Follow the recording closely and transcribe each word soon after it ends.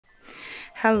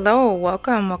Hello,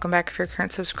 welcome back if you're a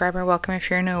current subscriber. Welcome if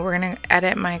you're new. We're going to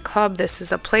edit my club. This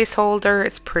is a placeholder.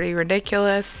 It's pretty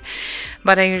ridiculous,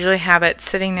 but I usually have it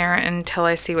sitting there until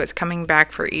I see what's coming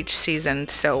back for each season.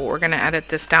 So we're going to edit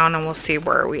this down and we'll see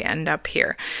where we end up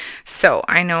here. So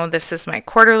I know this is my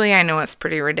quarterly. I know it's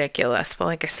pretty ridiculous, but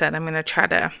like I said, I'm going to try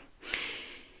to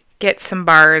get some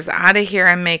bars out of here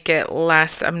and make it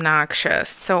less obnoxious.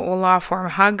 So Olaf Warm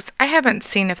Hugs. I haven't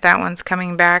seen if that one's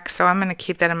coming back, so I'm going to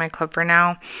keep that in my club for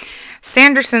now.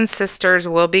 Sanderson Sisters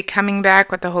will be coming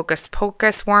back with the Hocus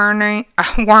Pocus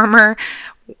warmer.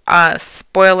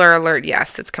 Spoiler alert,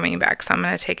 yes, it's coming back, so I'm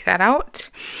going to take that out.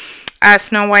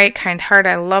 Snow White, Kind Heart,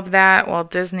 I love that.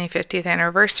 Walt Disney 50th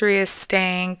Anniversary is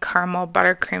staying. Caramel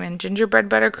Buttercream and Gingerbread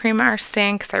Buttercream are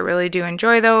staying because I really do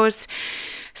enjoy those.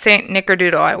 Saint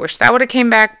Nickerdoodle, I wish that would have came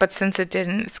back, but since it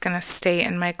didn't, it's going to stay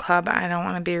in my club. I don't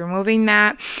want to be removing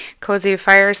that. Cozy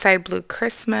Fireside Blue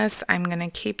Christmas, I'm going to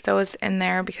keep those in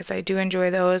there because I do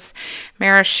enjoy those.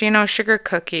 Maraschino Sugar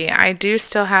Cookie, I do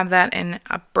still have that in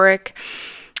a brick.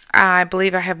 I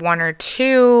believe I have one or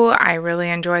two. I really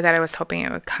enjoy that. I was hoping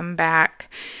it would come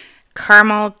back.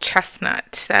 Caramel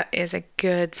Chestnut, that is a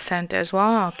good scent as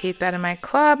well. I'll keep that in my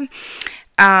club.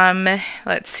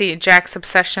 Let's see, Jack's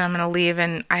Obsession, I'm going to leave,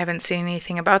 and I haven't seen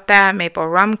anything about that. Maple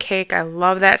Rum Cake, I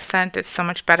love that scent. It's so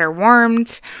much better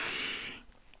warmed.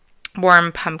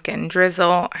 Warm Pumpkin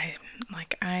Drizzle,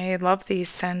 I love these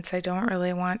scents. I don't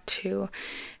really want to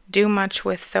do much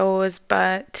with those,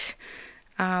 but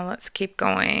let's keep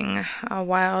going.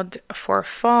 Wild for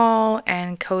Fall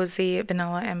and Cozy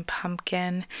Vanilla and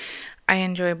Pumpkin. I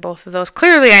enjoy both of those.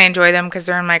 Clearly, I enjoy them because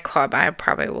they're in my club. I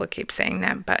probably will keep saying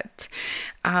that, but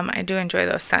I do enjoy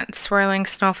those scents. Swirling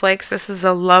Snowflakes. This is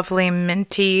a lovely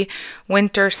minty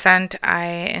winter scent. I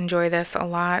enjoy this a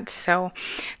lot. So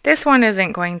this one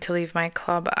isn't going to leave my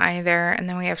club either. And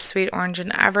then we have Sweet Orange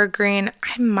and Evergreen.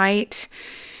 I might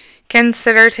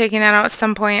consider taking that out at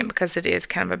some point because it is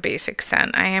kind of a basic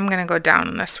scent. I am going to go down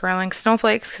on the Swirling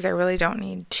Snowflakes because I really don't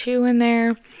need two in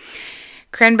there.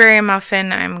 Cranberry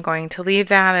Muffin, I'm going to leave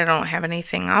that. I don't have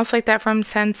anything else like that from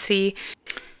Scentsy.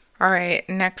 Alright,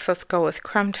 next let's go with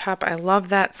Crumb Top. I love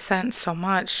that scent so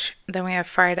much. Then we have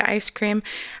Fried Ice Cream.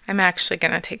 I'm actually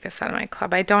going to take this out of my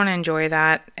club. I don't enjoy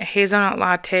that. Hazelnut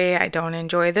Latte, I don't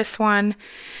enjoy this one.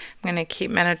 I'm going to keep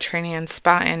Mediterranean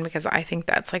Spa in because I think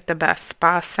that's like the best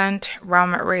spa scent.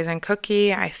 Rum Raisin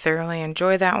Cookie, I thoroughly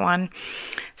enjoy that one.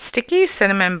 Sticky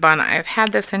Cinnamon Bun, I've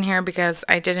had this in here because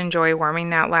I did enjoy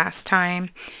warming that last time.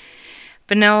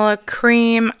 Vanilla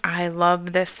Cream, I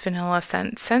love this vanilla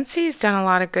scent. Scentsy's done a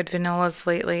lot of good vanillas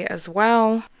lately as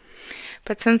well.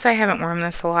 But since I haven't warmed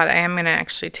this a lot, I am going to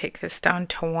actually take this down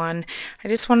to 1. I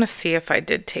just want to see if I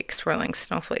did take Swirling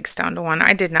Snowflakes down to 1.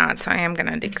 I did not, so I am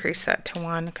going to decrease that to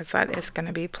 1 because that is going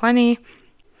to be plenty.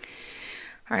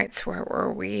 Alright, so where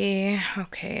were we?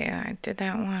 Okay, I did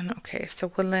that one. Okay,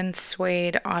 so Woodland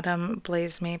Suede, Autumn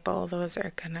Blaze Maple, those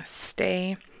are going to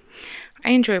stay.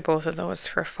 I enjoy both of those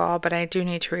for fall, but I do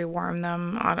need to rewarm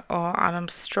them. Autumn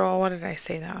Stroll, what did I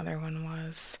say the other one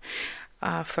was?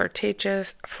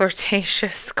 Flirtatious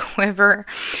Quiver.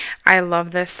 I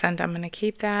love this scent. I'm going to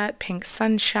keep that. Pink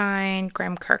Sunshine,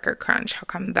 Graham Cracker Crunch. How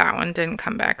come that one didn't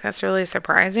come back? That's really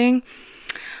surprising.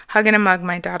 Hug and a Mug.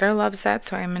 My daughter loves that,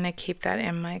 so I'm going to keep that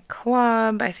in my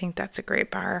club. I think that's a great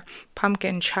bar.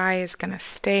 Pumpkin Chai is going to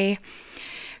stay.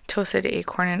 Toasted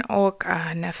Acorn and Oak.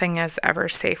 Nothing is ever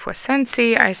safe with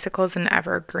Scentsy. Icicles and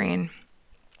Evergreen.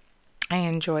 I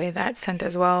enjoy that scent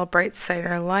as well. Bright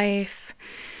Cider Life.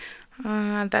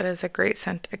 That is a great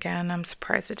scent again. I'm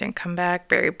surprised it didn't come back.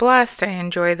 Very Blessed. I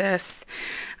enjoy this.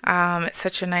 It's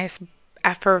such a nice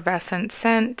effervescent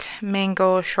scent.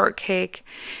 Mango Shortcake,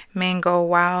 Mango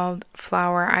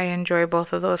Wildflower. I enjoy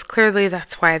both of those. Clearly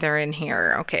that's why they're in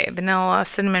here. Okay, Vanilla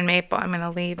Cinnamon Maple. I'm going to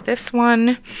leave this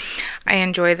one. I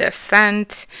enjoy this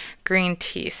scent. Green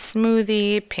Tea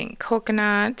Smoothie, Pink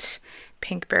Coconut,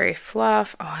 Pink Berry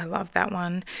Fluff. Oh, I love that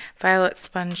one. Violet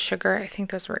Sponge Sugar. I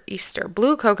think those were Easter.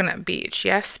 Blue Coconut Beach.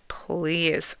 Yes,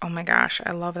 please. Oh my gosh,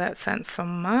 I love that scent so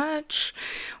much.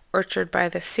 Orchard by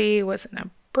the Sea was in a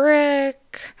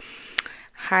brick.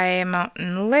 High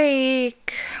Mountain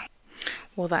Lake.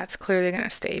 Well, that's clearly going to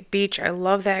stay. Beach. I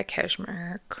love that.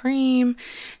 Cashmere Cream.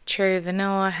 Cherry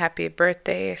Vanilla. Happy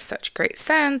Birthday. Such great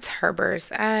scents.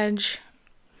 Harbor's Edge.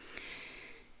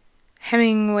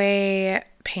 Hemingway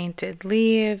Painted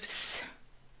Leaves.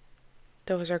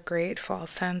 Those are great fall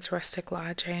scents. Rustic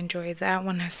Lodge, I enjoy that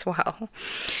one as well.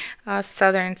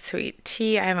 Southern Sweet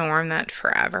Tea, I haven't worn that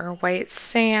forever. White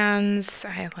Sands,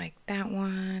 I like that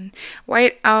one.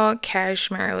 White Out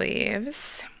Cashmere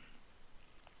Leaves.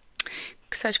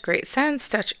 Such great scents.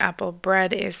 Dutch apple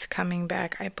bread is coming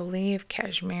back, I believe.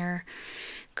 Cashmere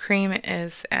cream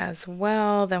is as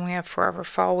well. Then we have Forever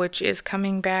Fall, which is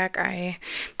coming back. I'm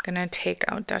gonna take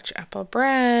out Dutch apple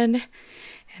bread,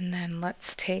 and then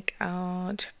let's take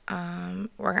out I'm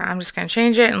just gonna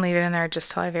change it and leave it in there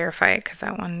just till I verify it, because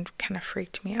that one kind of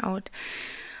freaked me out.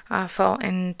 Fall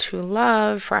Into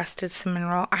Love, Frosted Cinnamon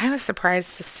Roll. I was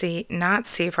surprised to not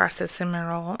see Frosted Cinnamon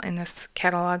Roll in this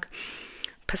catalog.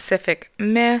 Pacific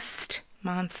Mist,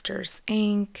 Monsters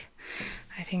Inc.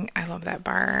 I think I love that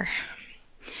bar.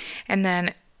 And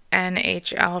then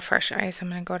NHL Fresh Ice, I'm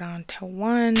going to go down to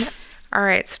 1. All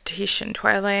right, so Tahitian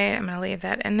Twilight, I'm going to leave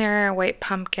that in there. White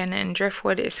Pumpkin and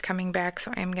Driftwood is coming back,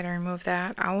 so I'm going to remove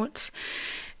that out.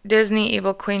 Disney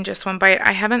Evil Queen, Just One Bite.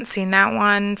 I haven't seen that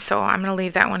one, so I'm going to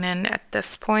leave that one in at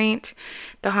this point.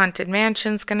 The Haunted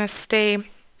Mansion's going to stay.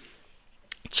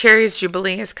 Cherry's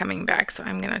Jubilee is coming back, so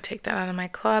I'm going to take that out of my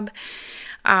club.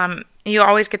 You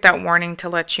always get that warning to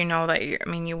let you know that,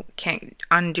 you can't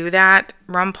undo that.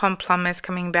 Rum Pum Plum is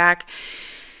coming back.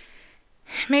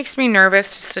 It makes me nervous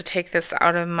just to take this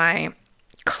out of my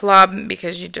club,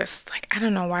 because you just, I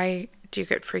don't know why do you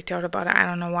get freaked out about it. I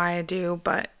don't know why I do,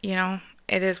 but,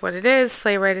 it is what it is.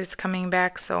 Sleigh Ride is coming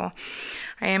back, so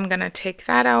I am going to take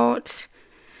that out.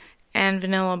 And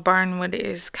Vanilla Barnwood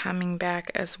is coming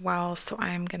back as well, so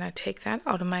I'm going to take that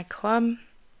out of my club.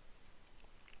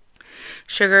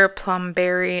 Sugar Plum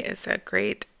Berry is a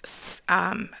great,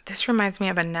 this reminds me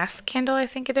of a Nest candle, I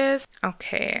think it is.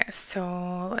 Okay,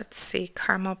 so let's see,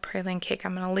 Caramel Praline Cake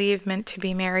I'm going to leave. Meant to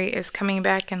Be Merry is coming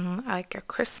back in like a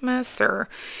Christmas or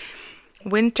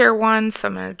winter one, so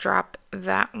I'm going to drop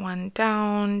that one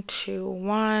down to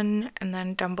 1. And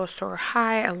then Dumbo Soar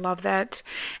High, I love that.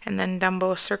 And then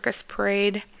Dumbo Circus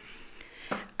Parade,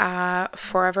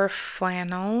 Forever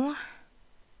Flannel.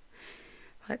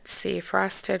 Let's see,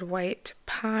 Frosted White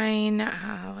Pine,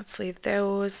 let's leave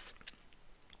those.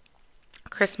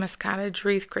 Christmas Cottage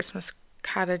Wreath, Christmas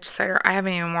Cottage Cider. I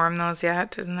haven't even warmed those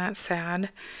yet. Isn't that sad?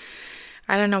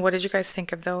 I don't know. What did you guys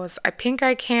think of those? I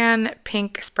Can,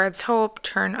 Pink Spreads Hope,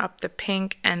 Turn Up the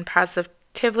Pink, and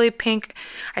Positively Pink.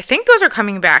 I think those are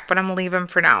coming back, but I'm going to leave them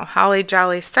for now. Holly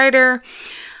Jolly Cider,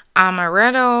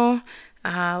 Amaretto.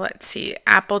 Let's see,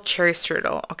 Apple Cherry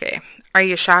Strudel. Okay. Are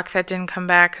you shocked that didn't come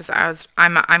back? Because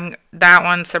that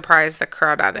one surprised the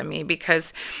crowd out of me,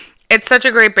 because it's such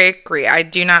a great bakery. I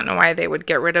do not know why they would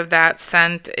get rid of that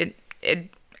scent.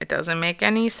 It doesn't make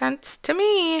any sense to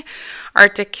me.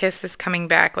 Arctic Kiss is coming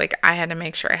back. I had to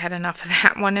make sure I had enough of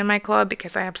that one in my club,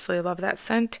 because I absolutely love that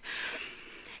scent.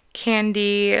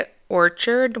 Candy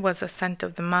Orchard was a scent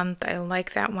of the month. I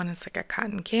like that one. It's like a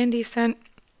cotton candy scent.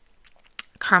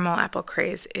 Caramel Apple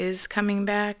Craze is coming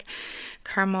back.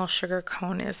 Caramel Sugar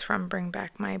Cone is from Bring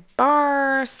Back My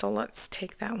Bar, so let's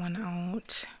take that one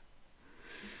out.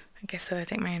 Like I said, I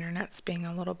think my internet's being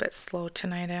a little bit slow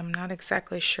tonight. I'm not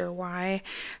exactly sure why.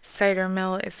 Cider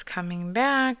Mill is coming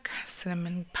back.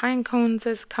 Cinnamon Pine Cones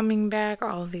is coming back.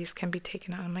 All of these can be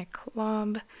taken out of my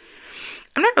club.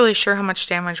 I'm not really sure how much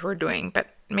damage we're doing, but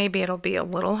maybe it'll be a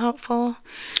little helpful.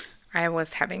 I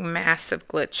was having massive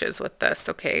glitches with this.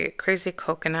 Okay, Crazy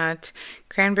Coconut,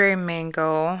 Cranberry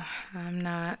Mango.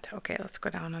 Okay, let's go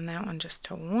down on that one just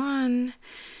to 1.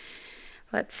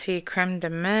 Let's see, Creme de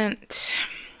Mint.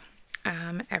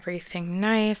 Everything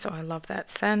Nice. Oh, I love that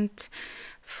scent.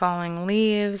 Falling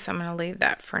Leaves. I'm going to leave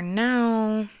that for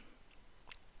now.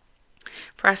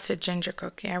 Frosted Ginger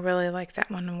Cookie. I really like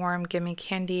that one. Warm Gimme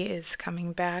Candy is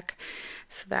coming back,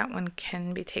 so that one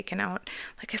can be taken out.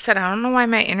 Like I said, I don't know why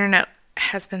my internet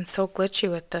has been so glitchy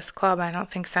with this club. I don't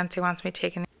think Scentsy wants me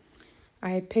taking.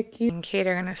 I Pick You and Kate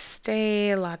are going to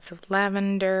stay. Lots of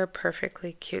lavender.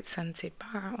 Perfectly Cute Scentsy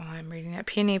bar. Oh, I'm reading that.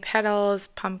 Peony Petals,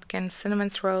 Pumpkin, Cinnamon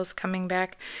Swirls coming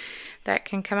back. That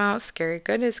can come out. Scary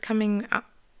Good is coming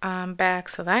back,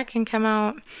 so that can come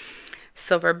out.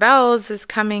 Silver Bells is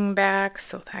coming back,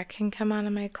 so that can come out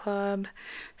of my club.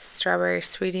 Strawberry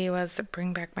Sweetie was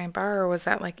Bring Back My Bar, or was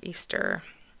that like Easter?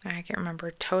 I can't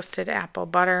remember. Toasted Apple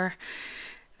Butter.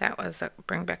 That was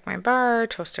Bring Back My Bar.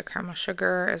 Toasted Caramel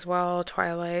Sugar as well.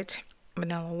 Twilight.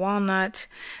 Vanilla Walnut.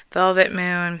 Velvet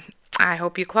Moon. I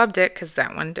hope you clubbed it, because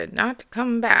that one did not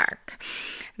come back.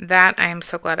 That, I am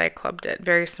so glad I clubbed it.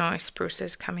 Very Snowy Spruce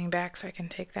is coming back, so I can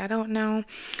take that out now.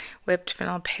 Whipped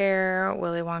Vanilla Pear.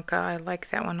 Willy Wonka. I like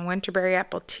that one. Winterberry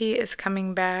Apple Tea is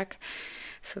coming back,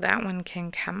 so that one can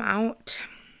come out.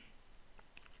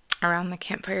 Around the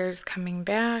Campfire is coming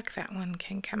back. That one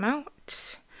can come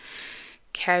out.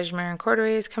 Cashmere and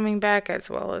Corduroy is coming back, as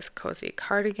well as Cozy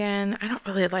Cardigan. I don't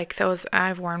really like those.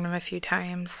 I've worn them a few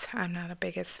times. I'm not a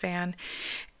biggest fan.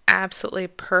 absolutely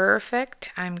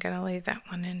perfect. I'm going to leave that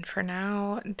one in for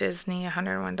now. Disney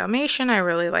 101 Dalmatian. I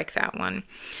really like that one.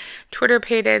 Twitter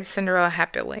Pated, Cinderella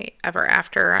Happily Ever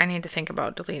After. I need to think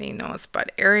about deleting those.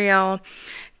 But Ariel,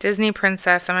 Disney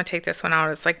Princess. I'm going to take this one out.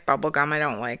 It's like bubblegum. I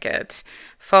don't like it.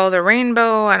 Follow the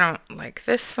Rainbow. I don't like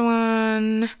this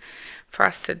one.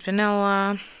 Frosted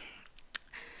Vanilla.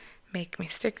 Make Me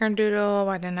Snickerdoodle.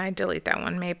 Why didn't I delete that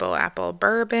one? Maple Apple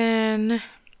Bourbon.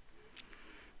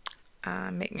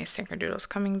 Make Me Snickerdoodle's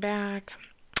coming back.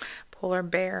 Polar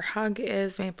Bear Hug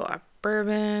is. Maple Apple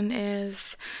Bourbon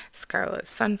is. Scarlet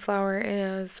Sunflower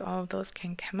is. All of those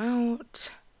can come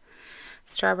out.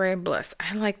 Strawberry Bliss.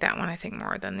 I like that one, I think,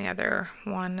 more than the other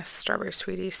one. Strawberry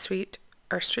Sweetie Sweet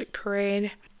or Street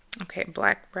Parade. Okay,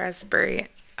 Black Raspberry.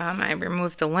 I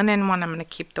removed the linen one. I'm going to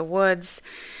keep the woods.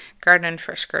 Garden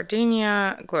Fresh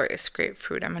Gardenia. Glorious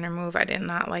Grapefruit. I'm going to remove. I did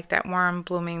not like that Warm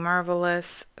Blooming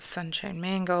Marvelous. Sunshine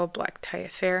Mango. Black Tie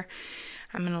Affair.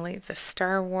 I'm going to leave the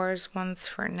Star Wars ones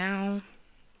for now.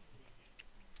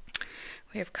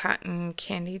 We have Cotton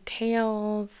Candy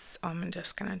Tails. I'm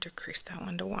just going to decrease that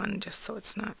one to 1 just so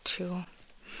it's not too...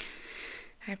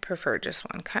 I prefer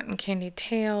just one. Cotton Candy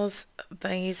Tails.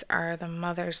 These are the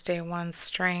Mother's Day ones.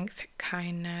 Strength,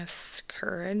 Kindness,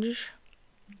 Courage.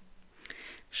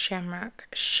 Shamrock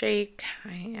Shake.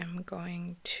 I am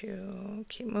going to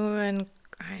keep moving.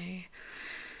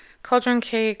 Cauldron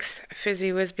Cakes, Fizzy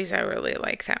Whizbies. I really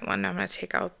like that one. I'm going to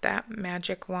take out that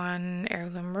magic one.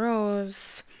 Heirloom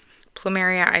Rose.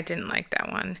 Plumeria. I didn't like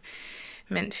that one.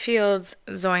 Mint Fields,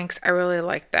 Zoinks. I really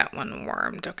like that one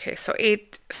warmed. Okay, so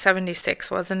 $8.76,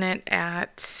 wasn't it?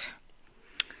 At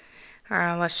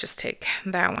let's just take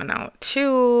that one out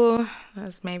too,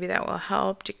 as maybe that will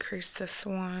help decrease this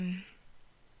one.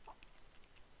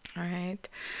 All right,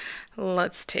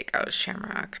 let's take out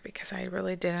Shamrock because I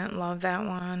really didn't love that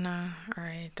one. All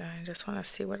right, I just want to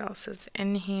see what else is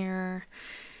in here.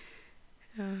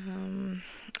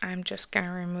 I'm just going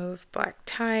to remove Black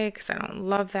Tie because I don't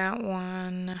love that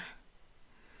one.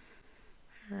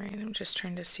 Alright, I'm just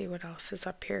trying to see what else is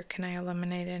up here. Can I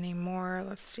eliminate any more?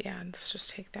 Let's just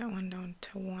take that one down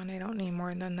to 1. I don't need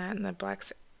more than that. And the Black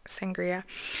Sangria.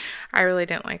 I really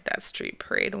didn't like that Street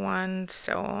Parade one.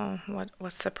 So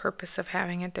what's the purpose of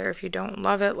having it there if you don't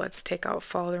love it? Let's take out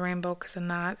Follow the Rainbow because of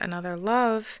Not Another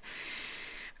Love.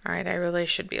 Alright, I really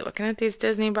should be looking at these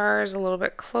Disney bars a little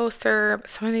bit closer. But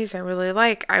some of these I really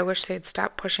like. I wish they'd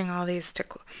stop pushing all these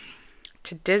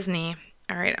to Disney.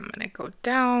 Alright, I'm going to go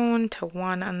down to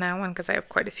 1 on that one because I have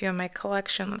quite a few in my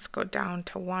collection. Let's go down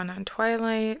to 1 on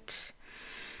Twilight.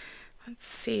 Let's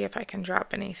see if I can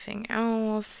drop anything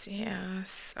else.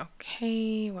 Yes.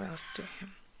 Okay. What else do we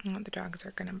have? Oh, the dogs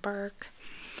are going to bark.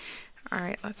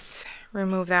 Alright, let's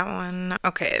remove that one.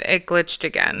 Okay, it glitched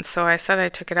again. So I said I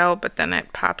took it out, but then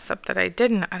it pops up that I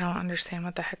didn't. I don't understand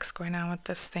what the heck's going on with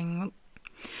this thing.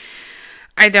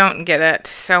 I don't get it.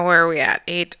 So where are we at?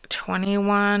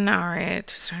 8:21.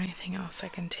 Alright, is there anything else I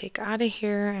can take out of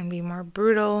here and be more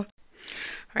brutal?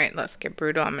 Alright, let's get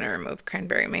brutal. I'm going to remove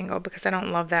Cranberry Mango because I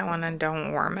don't love that one and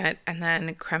don't warm it. And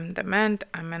then Creme de Menthe,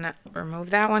 I'm going to remove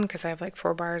that one because I have like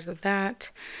 4 bars of that.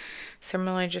 So I'm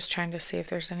really just trying to see if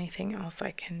there's anything else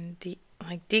I can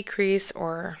decrease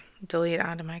or delete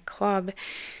out of my club.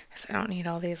 Because I don't need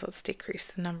all these. Let's decrease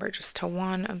the number just to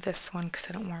 1 of this one because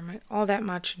I don't warm it all that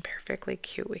much. And Perfectly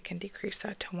Cute, we can decrease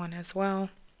that to 1 as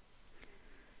well.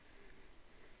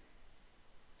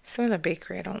 Some of the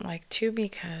bakery I don't like too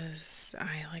because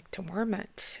I like to warm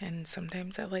it. And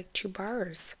sometimes I like 2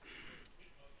 bars.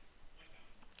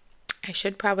 I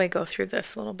should probably go through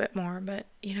this a little bit more, but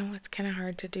you know, it's kind of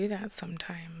hard to do that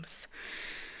sometimes.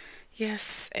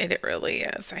 Yes, it really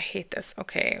is. I hate this.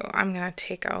 Okay, well, I'm going to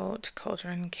take out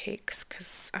Cauldron Cakes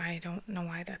because I don't know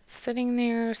why that's sitting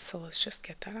there. So let's just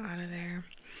get that out of there.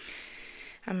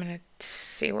 I'm going to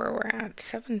see where we're at.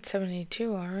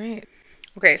 772, all right.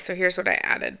 Okay, so here's what I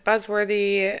added.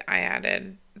 Buzzworthy, I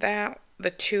added that,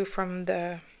 the 2 from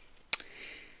the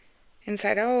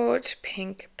Inside Out,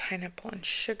 Pink, Pineapple and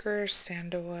Sugar,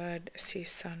 Sandalwood, Sea,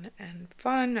 Sun and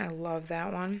Fun. I love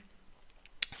that one.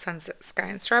 Sunset Sky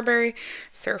and Strawberry,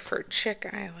 Surfer Chick.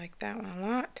 I like that one a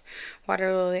lot.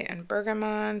 Water Lily and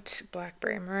Bergamot,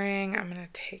 Blackberry Meringue. I'm gonna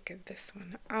take this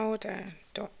one out. I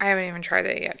haven't even tried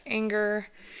that yet. Anger,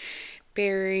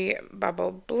 Berry,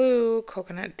 Bubble Blue,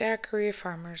 Coconut Daiquiri,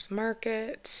 Farmer's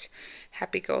Market,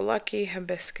 Happy Go Lucky,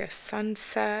 Hibiscus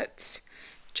Sunset,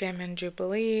 Jam and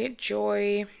Jubilee,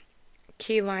 Joy,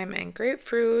 Key Lime and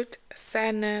Grapefruit,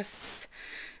 Sadness,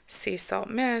 Sea Salt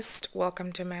Mist,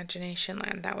 Welcome to Imagination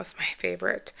Land. That was my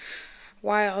favorite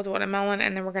wild watermelon,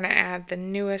 and then we're going to add the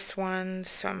newest ones.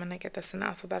 So I'm going to get this in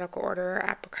alphabetical order.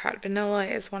 Apricot vanilla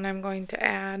is one I'm going to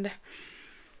add.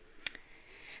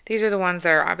 These are the ones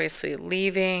that are obviously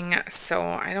leaving, so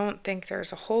I don't think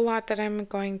there's a whole lot that I'm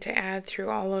going to add through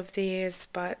all of these,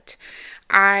 but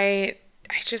I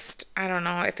don't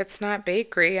know. If it's not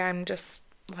bakery, I'm just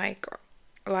like,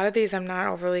 a lot of these I'm not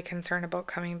overly concerned about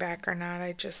coming back or not.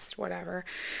 I just, whatever.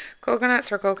 Coconuts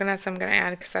for coconuts I'm going to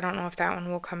add because I don't know if that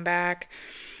one will come back.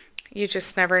 You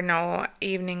just never know.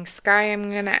 Evening Sky I'm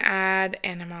going to add,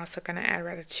 and I'm also going to add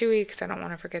Ratatouille because I don't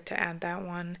want to forget to add that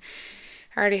one.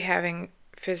 Already having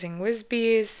Fizzing Whiz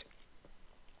Bees.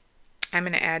 I'm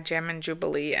going to add Jam and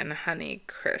Jubilee and Honey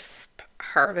Crisp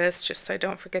Harvest just so I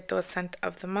don't forget those scent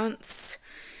of the months.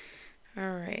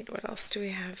 Alright, what else do we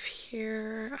have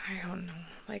here? I don't know.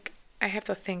 Like, I have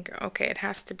to think, okay, it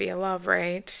has to be a love,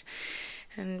 right?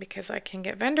 And because I can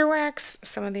get vendor wax,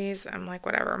 some of these, I'm like,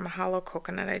 whatever. Mahalo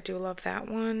Coconut, I do love that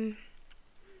one.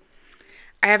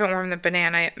 I haven't warmed the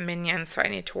Banana Minion, so I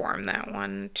need to warm that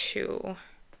one too.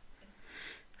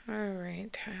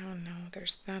 Alright, I don't know.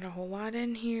 There's not a whole lot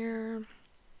in here.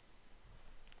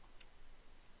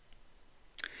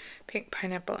 Pink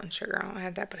Pineapple and Sugar, I'll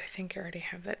add that, but I think I already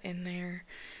have that in there.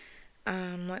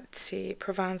 Let's see,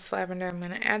 Provence Lavender, I'm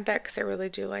going to add that because I really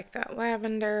do like that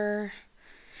lavender.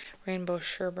 Rainbow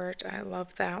Sherbet, I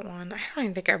love that one. I don't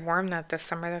even think I've warmed that this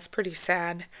summer. That's pretty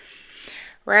sad.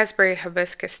 Raspberry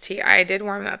Hibiscus Tea, I did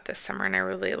warm that this summer and I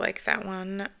really like that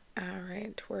one.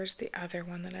 Alright, where's the other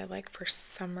one that I like for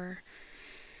summer?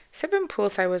 Sip and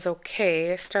Poolside was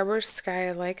okay. Starburst Sky,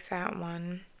 I like that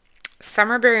one.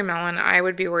 Summerberry Melon, I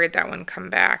would be worried that wouldn't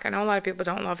come back. I know a lot of people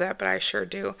don't love that, but I sure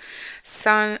do.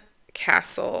 Sun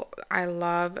Castle, I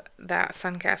love that.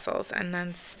 Sun Castles. And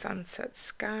then Sunset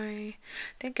Sky. I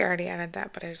think I already added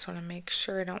that, but I just want to make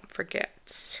sure I don't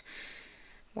forget.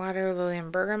 Water Lily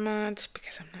and Bergamot,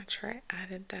 because I'm not sure I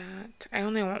added that. I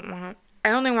only want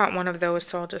one of those,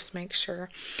 so I'll just make sure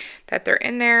that they're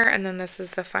in there. And then this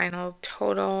is the final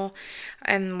total.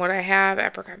 And what I have,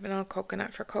 Apricot Vanilla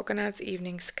Coconut for coconuts,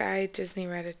 Evening Sky, Disney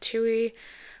Ratatouille,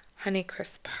 Honey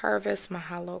Crisp Harvest,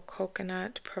 Mahalo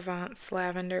Coconut, Provence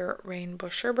Lavender, Rainbow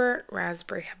Sherbet,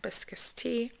 Raspberry Hibiscus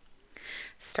Tea,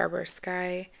 Starburst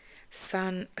Sky,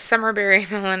 Summerberry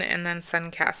Melon, and then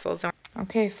Sun Castles.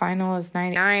 Okay, final is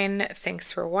 99.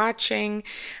 Thanks for watching.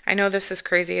 I know this is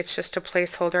crazy. It's just a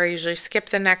placeholder. I usually skip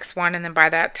the next one, and then by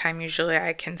that time, usually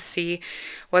I can see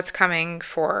what's coming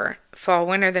for fall,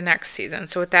 winter, the next season.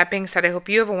 So with that being said, I hope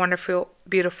you have a wonderful,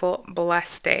 beautiful,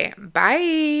 blessed day.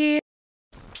 Bye!